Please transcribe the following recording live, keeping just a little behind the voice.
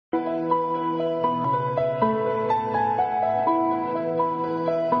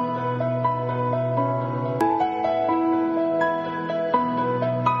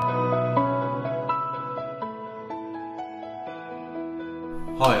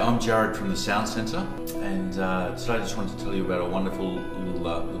Hi, I'm Jared from the Sound Centre, and today I just wanted to tell you about a wonderful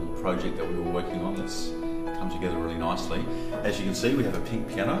little project that we were working on that's come together really nicely. As you can see, we have a pink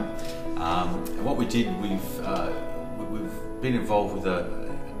piano, and what we did, we've been involved with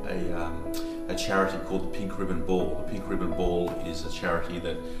a charity called the Pink Ribbon Ball. The Pink Ribbon Ball is a charity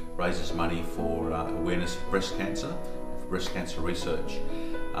that raises money for awareness of breast cancer research.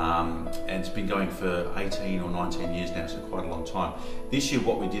 And it's been going for 18 or 19 years now, so quite a long time. This year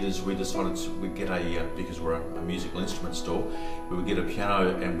what we did is we decided we'd get because we're a musical instrument store, we would get a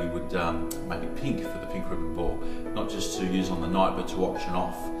piano and we would make it pink for the Pink Ribbon Ball, not just to use on the night but to auction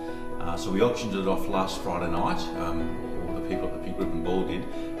off. So we auctioned it off last Friday night, all the people at the Pink Ribbon Ball did.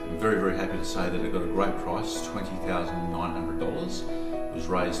 I'm very, very happy to say that it got a great price. $20,900 was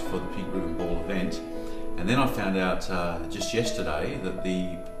raised for the Pink Ribbon Ball event. And then I found out just yesterday that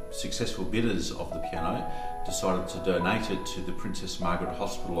the successful bidders of the piano decided to donate it to the Princess Margaret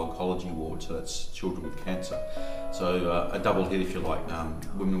Hospital oncology ward, so that's children with cancer. So a double hit, if you like.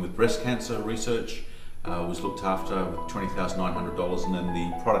 Women with breast cancer research was looked after with $20,900, and then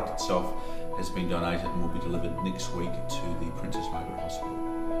the product itself has been donated and will be delivered next week to the Princess Margaret Hospital.